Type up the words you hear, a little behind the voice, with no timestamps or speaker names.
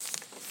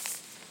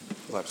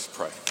Let us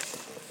pray.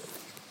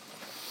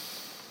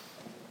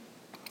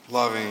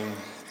 Loving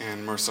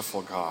and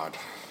merciful God,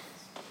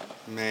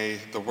 may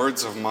the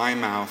words of my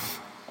mouth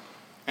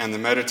and the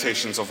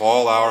meditations of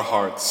all our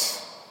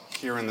hearts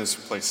here in this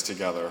place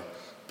together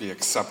be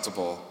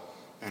acceptable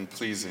and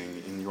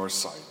pleasing in your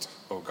sight,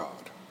 O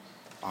God,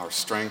 our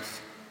strength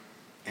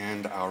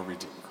and our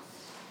Redeemer.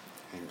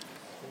 Amen.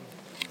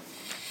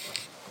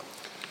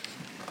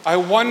 I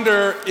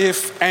wonder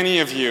if any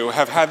of you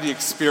have had the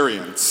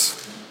experience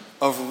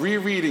of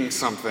rereading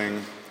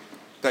something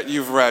that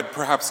you've read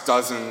perhaps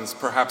dozens,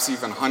 perhaps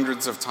even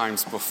hundreds of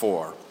times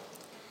before,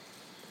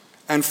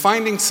 and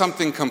finding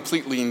something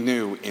completely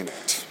new in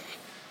it.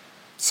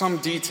 Some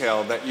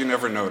detail that you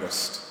never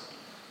noticed,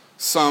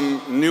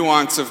 some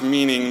nuance of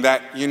meaning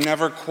that you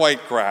never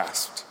quite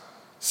grasped,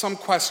 some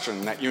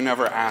question that you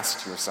never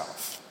asked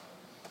yourself.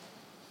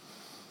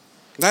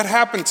 That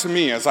happened to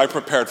me as I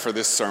prepared for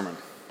this sermon.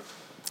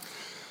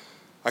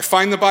 I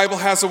find the Bible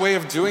has a way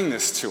of doing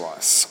this to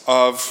us,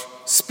 of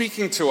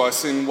speaking to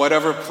us in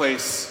whatever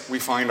place we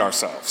find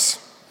ourselves,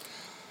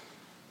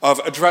 of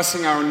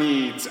addressing our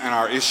needs and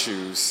our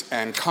issues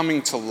and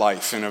coming to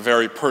life in a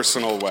very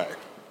personal way.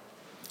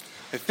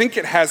 I think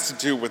it has to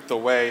do with the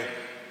way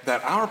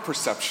that our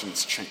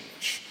perceptions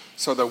change,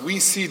 so that we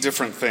see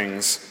different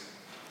things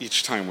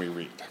each time we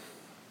read.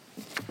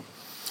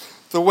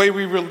 The way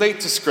we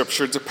relate to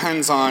Scripture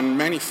depends on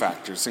many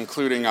factors,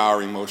 including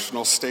our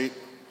emotional state,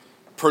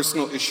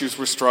 personal issues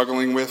we're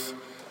struggling with,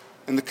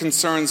 and the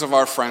concerns of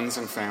our friends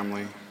and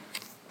family,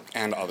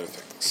 and other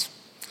things.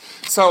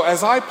 So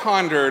as I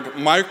pondered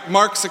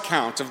Mark's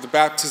account of the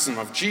baptism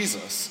of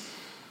Jesus,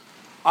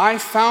 I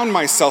found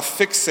myself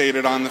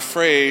fixated on the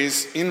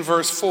phrase in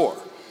verse 4,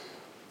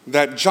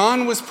 that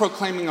John was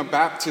proclaiming a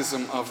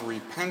baptism of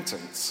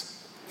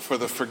repentance for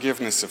the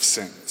forgiveness of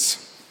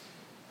sins.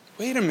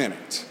 Wait a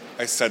minute,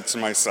 I said to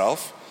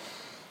myself.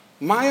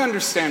 My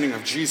understanding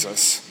of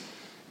Jesus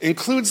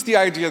includes the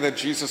idea that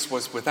Jesus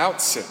was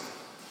without sin,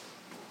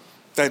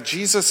 that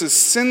Jesus'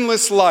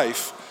 sinless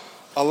life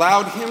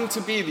allowed him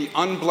to be the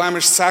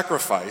unblemished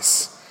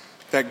sacrifice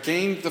that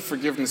gained the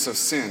forgiveness of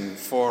sin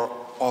for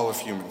all of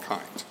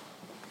humankind.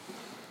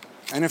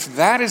 And if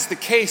that is the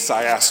case,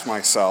 I asked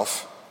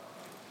myself,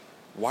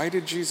 why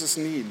did Jesus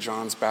need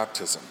John's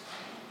baptism?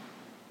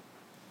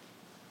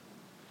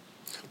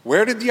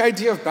 Where did the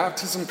idea of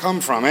baptism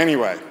come from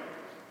anyway?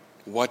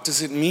 What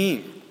does it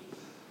mean?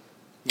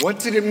 What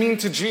did it mean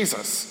to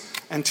Jesus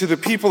and to the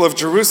people of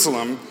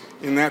Jerusalem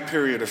in that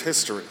period of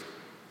history?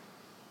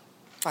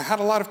 I had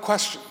a lot of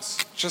questions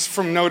just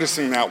from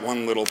noticing that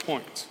one little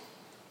point.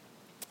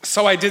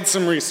 So I did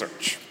some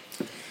research.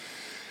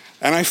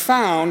 And I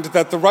found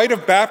that the rite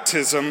of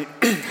baptism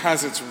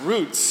has its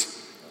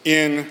roots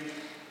in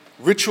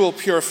ritual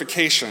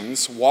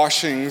purifications,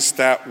 washings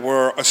that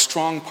were a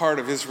strong part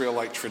of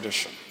Israelite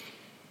tradition.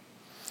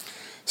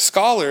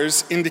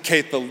 Scholars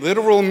indicate the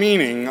literal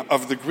meaning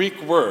of the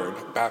Greek word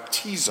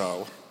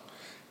baptizo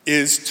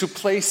is to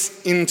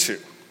place into.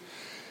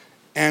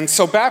 And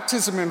so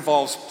baptism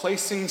involves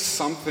placing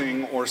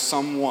something or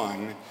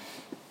someone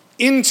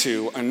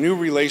into a new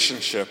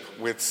relationship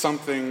with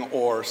something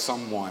or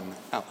someone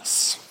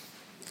else.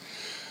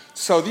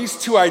 So these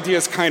two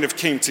ideas kind of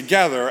came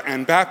together,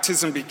 and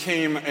baptism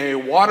became a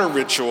water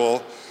ritual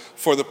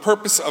for the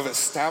purpose of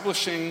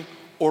establishing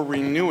or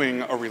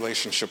renewing a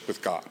relationship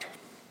with God.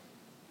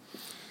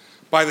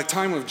 By the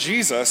time of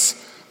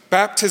Jesus,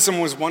 baptism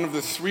was one of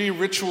the 3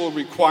 ritual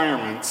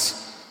requirements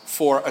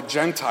for a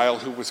Gentile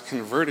who was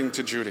converting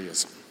to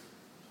Judaism.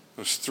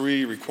 Those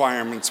 3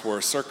 requirements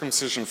were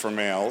circumcision for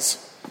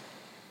males,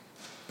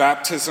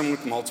 baptism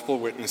with multiple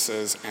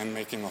witnesses, and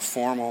making a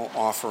formal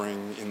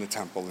offering in the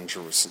temple in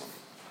Jerusalem.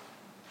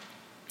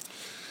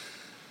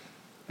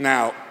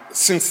 Now,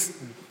 since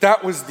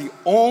that was the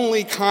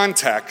only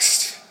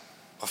context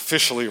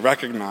officially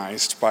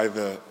recognized by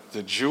the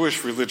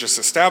Jewish religious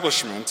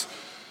establishment,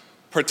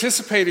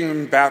 participating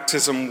in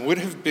baptism would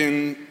have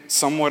been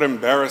somewhat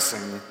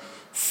embarrassing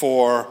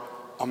for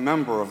a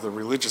member of the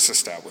religious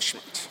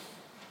establishment.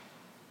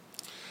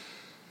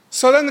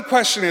 So then the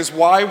question is,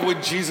 why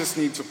would Jesus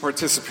need to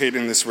participate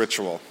in this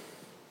ritual?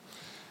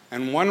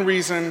 And one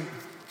reason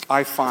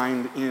I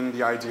find in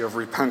the idea of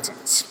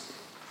repentance.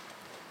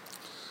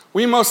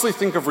 We mostly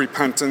think of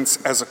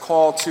repentance as a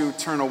call to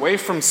turn away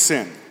from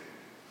sin,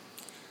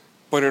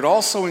 but it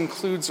also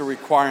includes a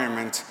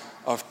requirement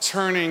of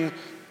turning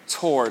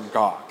toward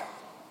God.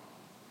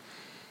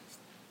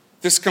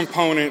 This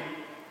component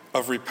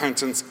of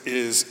repentance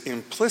is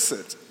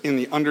implicit in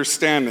the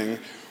understanding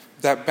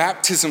that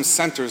baptism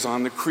centers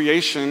on the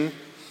creation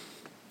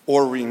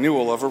or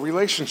renewal of a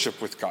relationship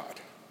with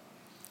God.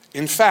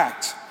 In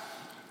fact,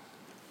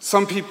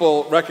 some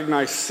people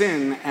recognize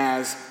sin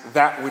as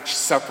that which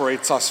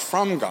separates us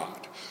from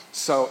God.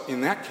 So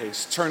in that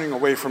case, turning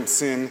away from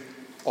sin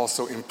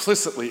also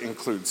implicitly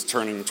includes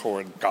turning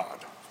toward God.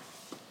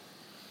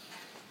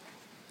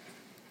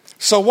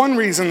 So one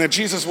reason that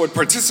Jesus would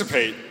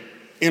participate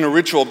in a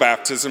ritual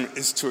baptism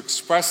is to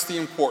express the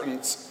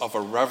importance of a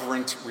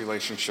reverent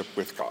relationship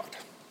with God.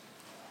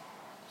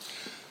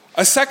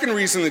 A second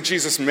reason that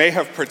Jesus may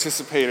have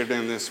participated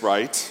in this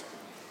rite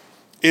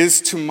is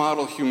to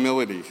model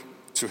humility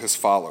to his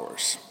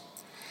followers.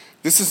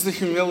 This is the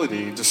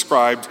humility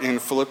described in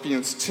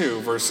Philippians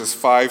 2, verses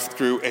 5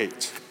 through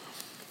 8.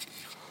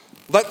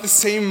 Let the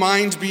same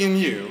mind be in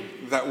you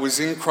that was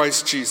in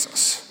Christ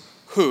Jesus,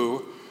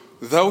 who,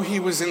 though he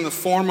was in the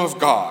form of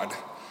God,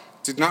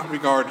 did not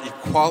regard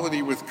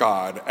equality with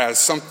God as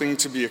something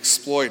to be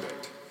exploited,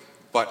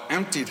 but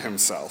emptied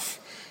himself,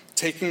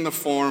 taking the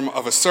form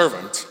of a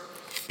servant,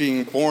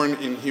 being born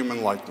in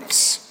human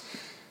likeness.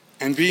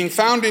 And being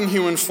found in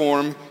human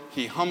form,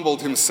 he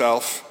humbled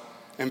himself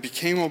and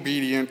became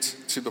obedient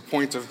to the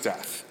point of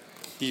death,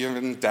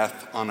 even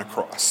death on a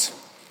cross.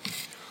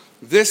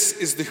 This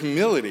is the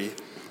humility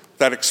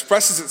that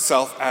expresses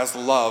itself as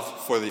love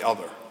for the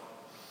other,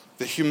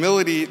 the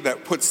humility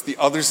that puts the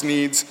other's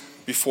needs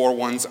before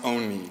one's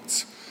own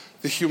needs,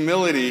 the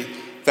humility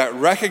that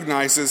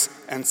recognizes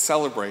and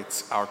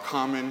celebrates our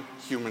common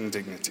human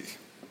dignity.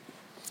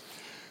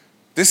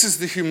 This is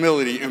the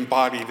humility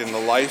embodied in the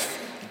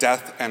life,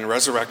 death, and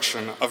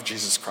resurrection of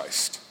Jesus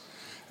Christ.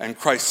 And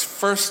Christ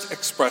first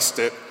expressed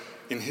it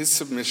in his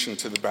submission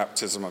to the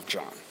baptism of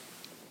John.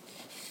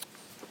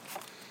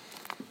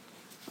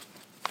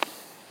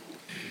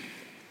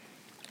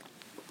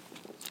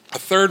 A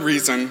third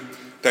reason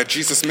that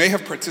Jesus may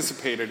have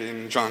participated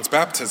in John's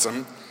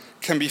baptism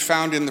can be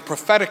found in the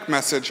prophetic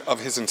message of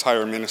his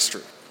entire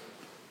ministry.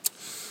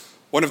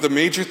 One of the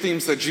major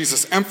themes that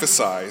Jesus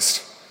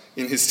emphasized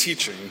in his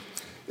teaching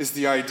is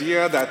the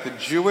idea that the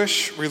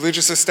Jewish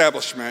religious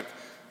establishment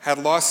had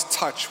lost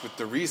touch with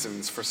the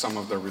reasons for some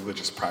of their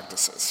religious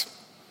practices.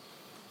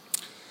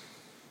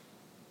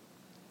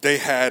 They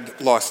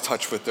had lost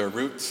touch with their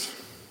roots.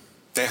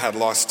 They had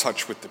lost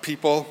touch with the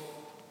people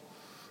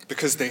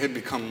because they had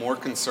become more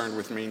concerned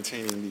with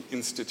maintaining the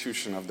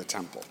institution of the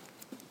temple.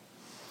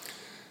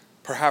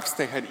 Perhaps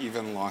they had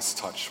even lost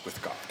touch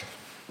with God.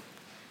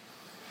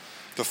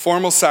 The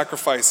formal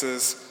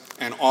sacrifices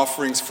and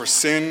offerings for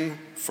sin,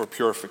 for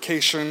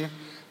purification,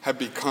 have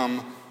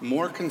become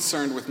more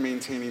concerned with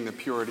maintaining the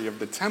purity of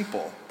the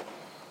temple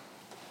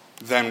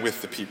than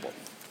with the people.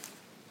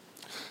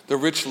 The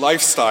rich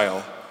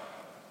lifestyle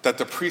that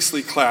the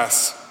priestly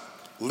class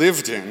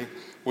lived in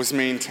was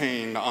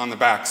maintained on the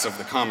backs of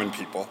the common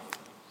people.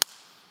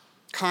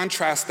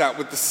 Contrast that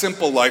with the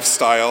simple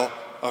lifestyle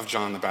of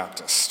John the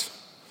Baptist.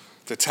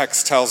 The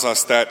text tells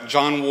us that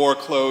John wore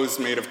clothes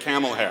made of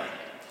camel hair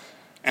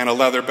and a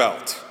leather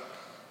belt.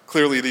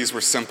 Clearly, these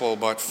were simple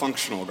but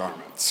functional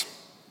garments.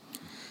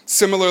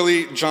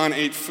 Similarly, John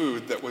ate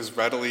food that was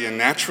readily and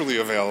naturally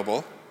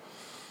available,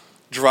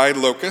 dried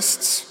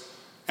locusts,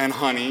 and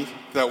honey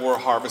that were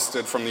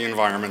harvested from the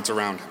environment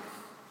around him.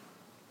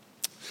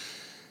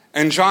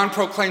 And John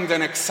proclaimed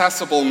an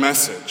accessible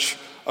message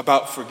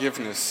about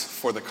forgiveness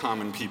for the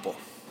common people.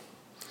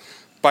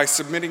 By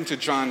submitting to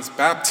John's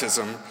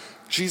baptism,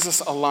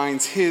 Jesus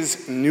aligns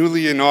his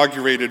newly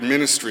inaugurated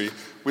ministry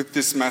with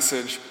this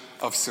message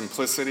of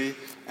simplicity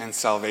and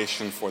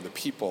salvation for the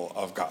people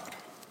of God.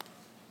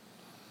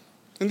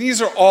 And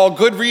these are all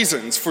good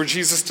reasons for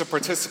Jesus to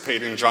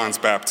participate in John's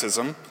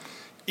baptism,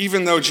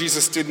 even though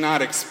Jesus did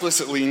not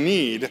explicitly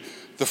need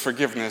the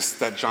forgiveness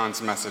that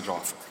John's message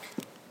offered.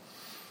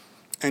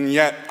 And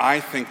yet, I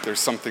think there's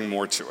something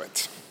more to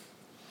it.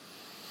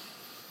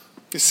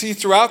 You see,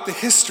 throughout the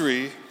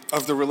history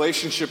of the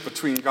relationship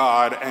between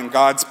God and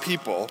God's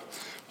people,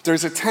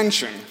 there's a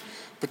tension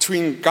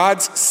between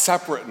God's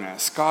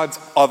separateness, God's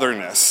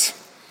otherness,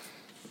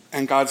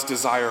 and God's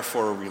desire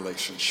for a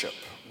relationship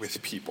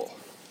with people.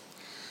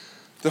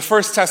 The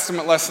First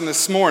Testament lesson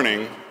this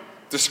morning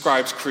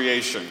describes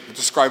creation. It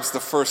describes the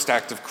first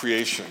act of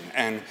creation.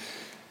 And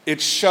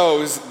it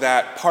shows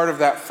that part of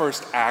that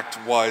first act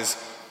was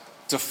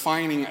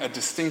defining a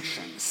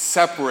distinction,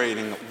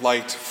 separating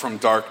light from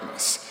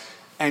darkness,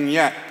 and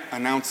yet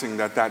announcing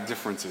that that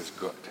difference is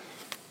good.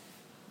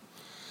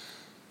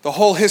 The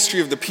whole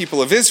history of the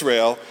people of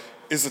Israel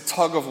is a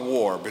tug of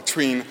war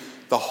between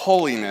the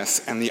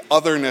holiness and the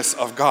otherness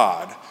of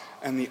God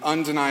and the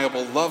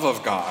undeniable love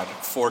of God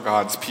for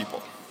God's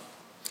people.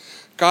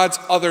 God's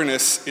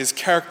otherness is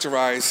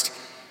characterized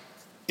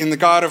in the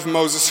God of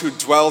Moses who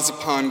dwells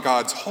upon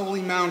God's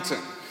holy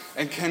mountain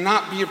and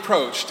cannot be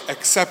approached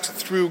except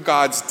through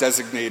God's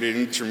designated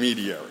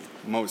intermediary,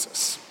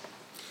 Moses.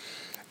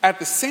 At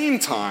the same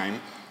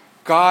time,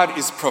 God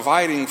is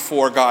providing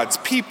for God's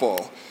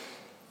people,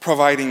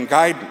 providing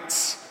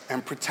guidance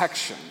and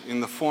protection in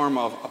the form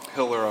of a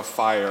pillar of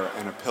fire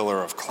and a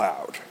pillar of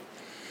cloud,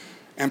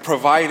 and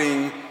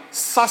providing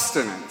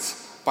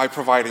sustenance by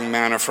providing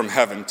manna from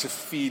heaven to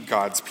feed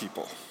God's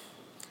people.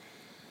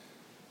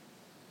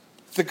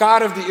 The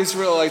God of the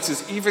Israelites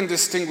is even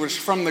distinguished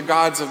from the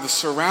gods of the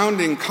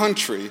surrounding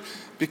country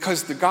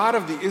because the God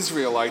of the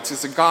Israelites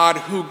is a God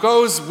who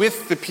goes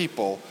with the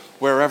people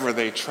wherever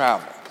they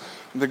travel.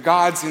 The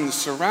gods in the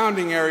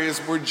surrounding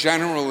areas were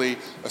generally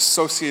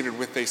associated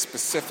with a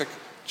specific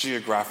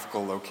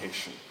geographical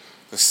location,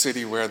 the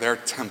city where their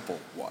temple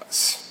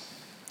was.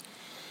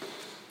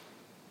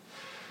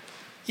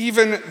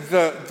 Even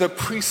the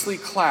priestly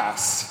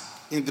class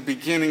in the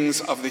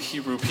beginnings of the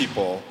Hebrew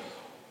people,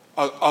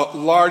 a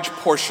large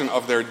portion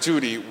of their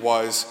duty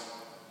was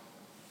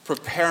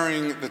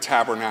preparing the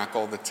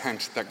tabernacle, the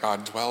tent that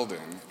God dwelled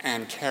in,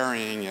 and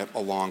carrying it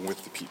along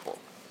with the people.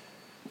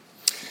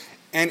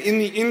 And in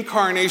the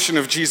incarnation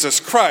of Jesus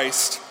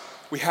Christ,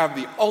 we have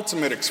the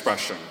ultimate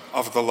expression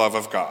of the love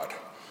of God.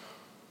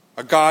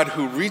 A God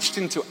who reached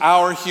into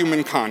our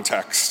human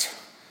context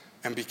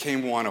and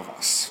became one of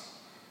us,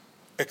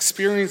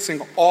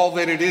 experiencing all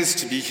that it is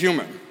to be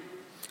human,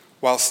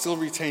 while still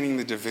retaining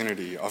the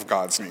divinity of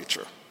God's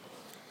nature.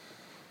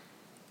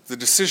 The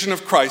decision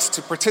of Christ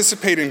to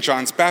participate in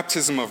John's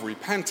baptism of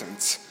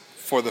repentance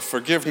for the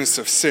forgiveness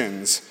of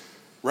sins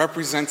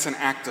represents an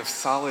act of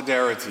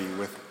solidarity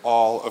with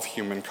all of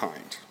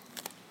humankind.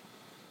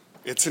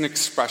 It's an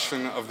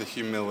expression of the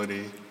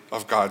humility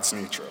of God's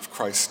nature, of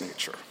Christ's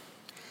nature.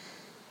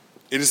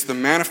 It is the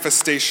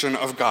manifestation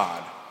of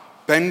God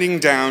bending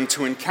down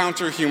to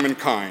encounter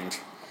humankind,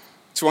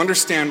 to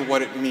understand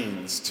what it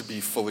means to be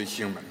fully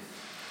human.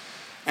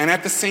 And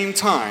at the same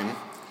time,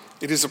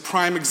 it is a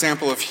prime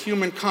example of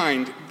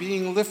humankind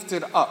being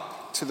lifted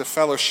up to the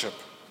fellowship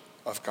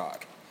of God,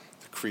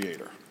 the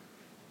Creator.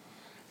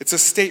 It's a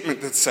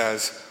statement that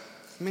says,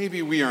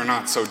 maybe we are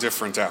not so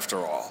different after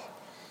all.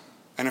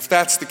 And if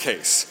that's the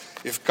case,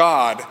 if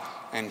God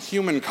and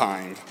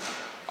humankind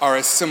are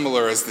as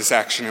similar as this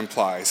action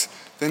implies,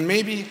 then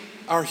maybe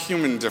our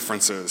human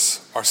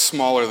differences are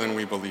smaller than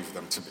we believe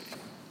them to be.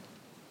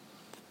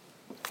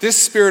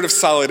 This spirit of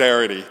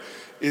solidarity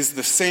is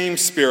the same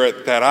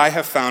spirit that I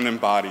have found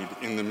embodied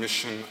in the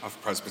mission of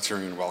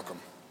Presbyterian Welcome.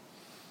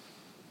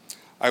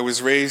 I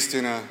was raised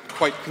in a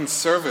quite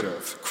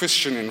conservative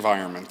Christian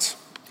environment,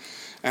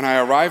 and I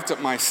arrived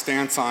at my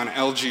stance on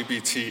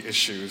LGBT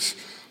issues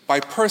by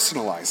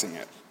personalizing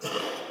it,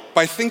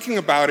 by thinking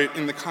about it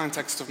in the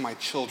context of my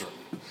children,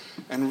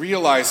 and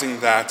realizing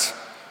that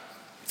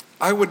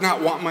I would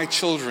not want my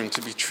children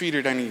to be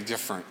treated any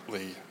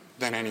differently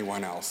than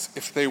anyone else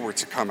if they were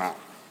to come out.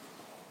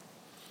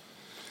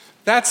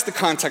 That's the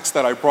context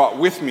that I brought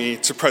with me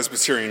to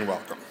Presbyterian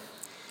Welcome.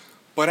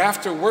 But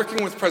after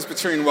working with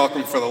Presbyterian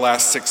Welcome for the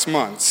last 6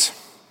 months,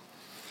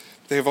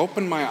 they've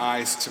opened my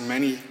eyes to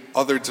many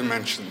other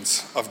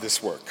dimensions of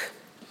this work.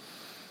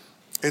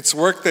 It's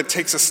work that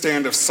takes a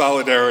stand of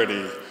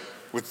solidarity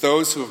with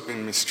those who have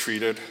been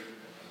mistreated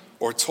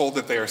or told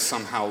that they are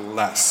somehow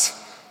less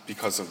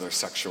because of their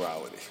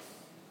sexuality.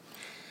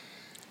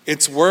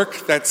 It's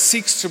work that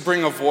seeks to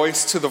bring a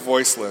voice to the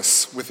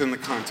voiceless within the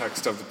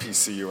context of the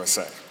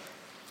PCUSA.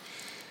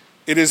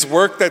 It is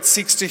work that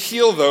seeks to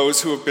heal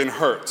those who have been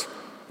hurt,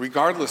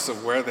 regardless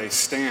of where they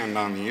stand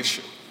on the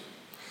issue,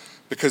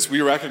 because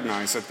we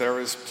recognize that there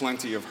is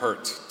plenty of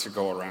hurt to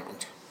go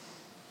around.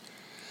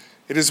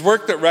 It is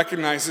work that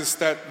recognizes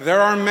that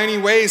there are many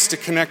ways to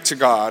connect to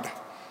God,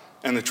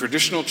 and the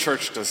traditional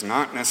church does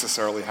not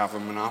necessarily have a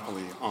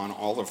monopoly on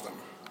all of them.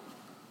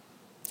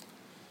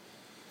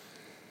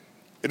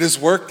 It is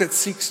work that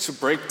seeks to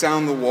break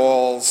down the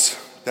walls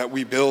that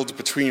we build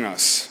between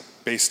us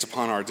based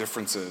upon our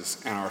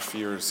differences and our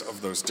fears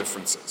of those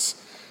differences.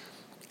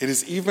 It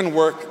is even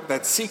work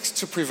that seeks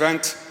to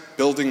prevent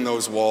building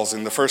those walls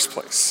in the first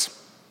place.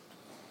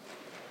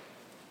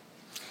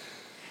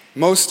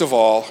 Most of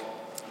all,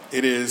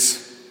 it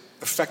is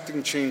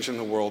affecting change in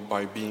the world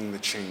by being the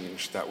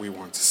change that we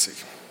want to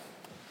see.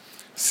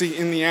 See,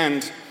 in the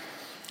end,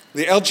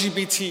 the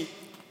LGBT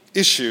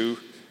issue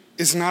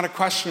is not a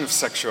question of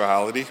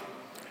sexuality,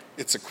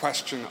 it's a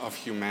question of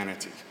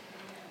humanity.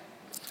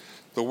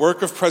 The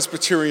work of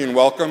Presbyterian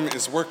Welcome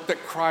is work that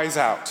cries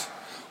out,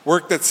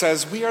 work that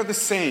says, we are the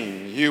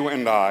same, you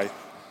and I.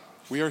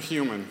 We are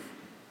human,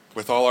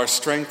 with all our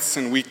strengths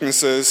and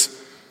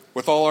weaknesses,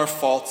 with all our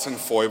faults and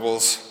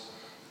foibles.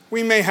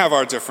 We may have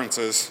our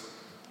differences,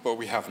 but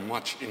we have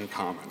much in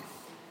common.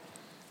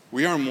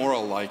 We are more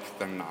alike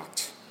than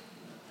not.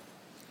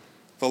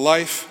 The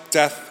life,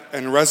 death,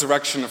 and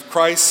resurrection of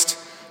Christ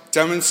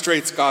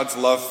demonstrates God's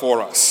love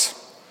for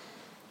us.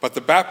 But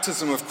the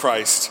baptism of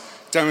Christ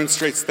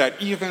demonstrates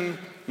that even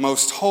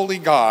most holy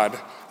God,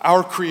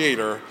 our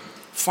Creator,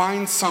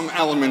 finds some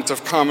element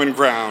of common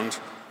ground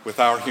with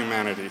our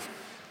humanity.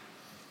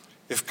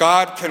 If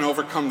God can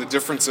overcome the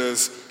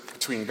differences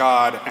between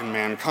God and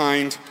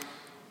mankind,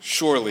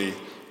 surely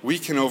we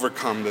can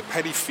overcome the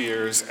petty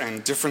fears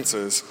and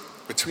differences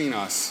between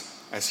us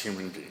as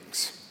human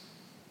beings.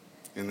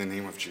 In the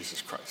name of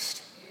Jesus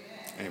Christ,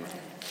 amen.